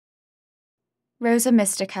Rosa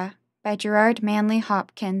Mystica by Gerard Manley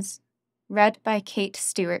Hopkins, read by Cate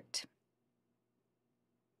Stuart.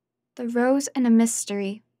 The rose in a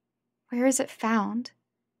mystery, where is it found?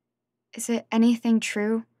 Is it anything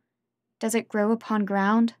true? Does it grow upon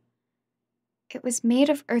ground? It was made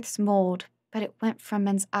of earth's mold, but it went from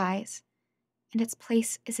men's eyes, and its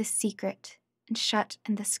place is a secret and shut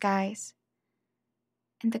in the skies.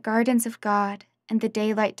 In the gardens of God and the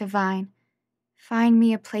daylight divine, find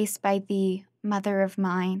me a place by thee, mother of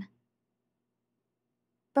mine.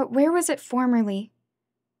 But where was it formerly?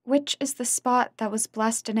 Which is the spot that was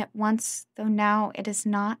blessed in it once, though now it is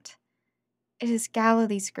not? It is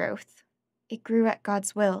Galilee's growth. It grew at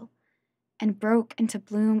God's will, and broke into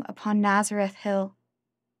bloom upon Nazareth hill.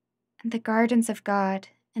 In the gardens of God,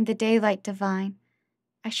 in the daylight divine,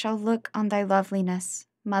 I shall look on thy loveliness,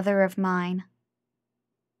 mother of mine.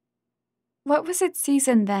 What was its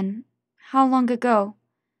season then? How long ago?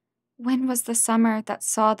 When was the summer that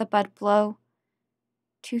saw the bud blow?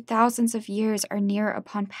 2000 of years are near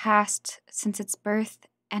upon past since its birth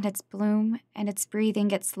and its bloom and its breathing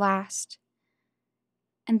its last.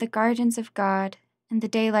 In the gardens of God, in the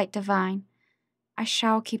daylight divine, I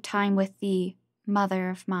shall keep time with thee, mother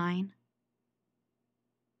of mine.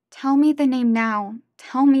 Tell me the name now,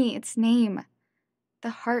 tell me its name. The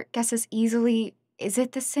heart guesses easily, is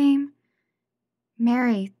it the same?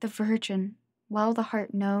 Mary, the Virgin, well the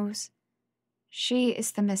heart knows. She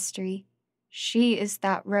is the mystery, she is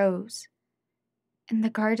that rose. In the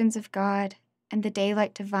gardens of God and the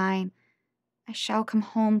daylight divine, I shall come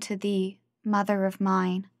home to thee, mother of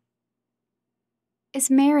mine. Is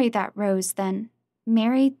Mary that rose then?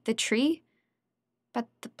 Mary the tree? But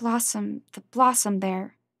the blossom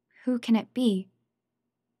there, who can it be?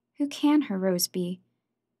 Who can her rose be?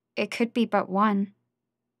 It could be but one,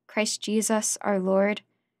 Christ Jesus our Lord,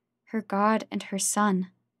 her God and her Son.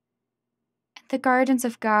 In the gardens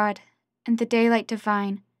of God and the daylight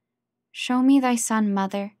divine, show me thy Son,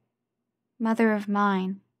 mother, mother of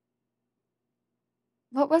mine.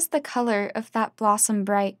 What was the color of that blossom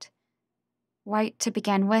bright? White to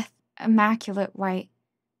begin with, immaculate white.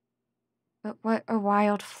 But what a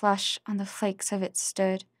wild flush on the flakes of it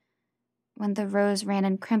stood, when the rose ran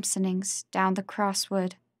in crimsonings down the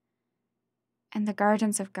crosswood. In the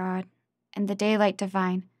gardens of God, in the daylight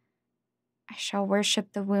divine, I shall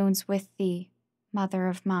worship the wounds with thee, mother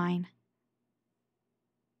of mine.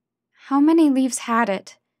 How many leaves had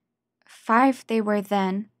it? 5 they were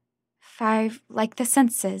then, 5 like the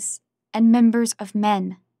senses, and members of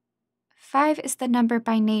men. 5 is the number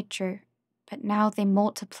by nature, but now they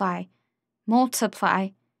multiply,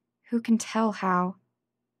 who can tell how?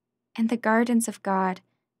 In the gardens of God,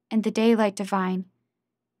 in the daylight divine,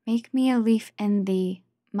 make me a leaf in thee,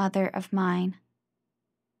 mother of mine.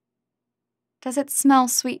 Does it smell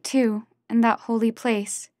sweet too, in that holy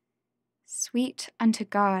place? Sweet unto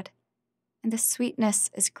God, and the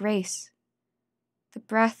sweetness is grace. The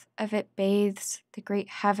breath of it bathes the great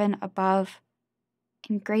heaven above,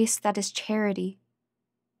 in grace that is charity,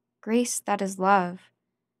 grace that is love.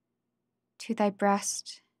 To thy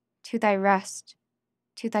breast, to thy rest,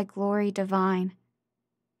 to thy glory divine,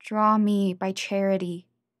 draw me by charity,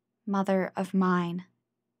 mother of mine.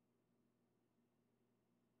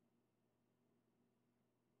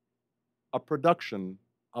 A production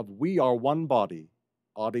of We Are One Body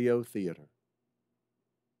Audio Theater.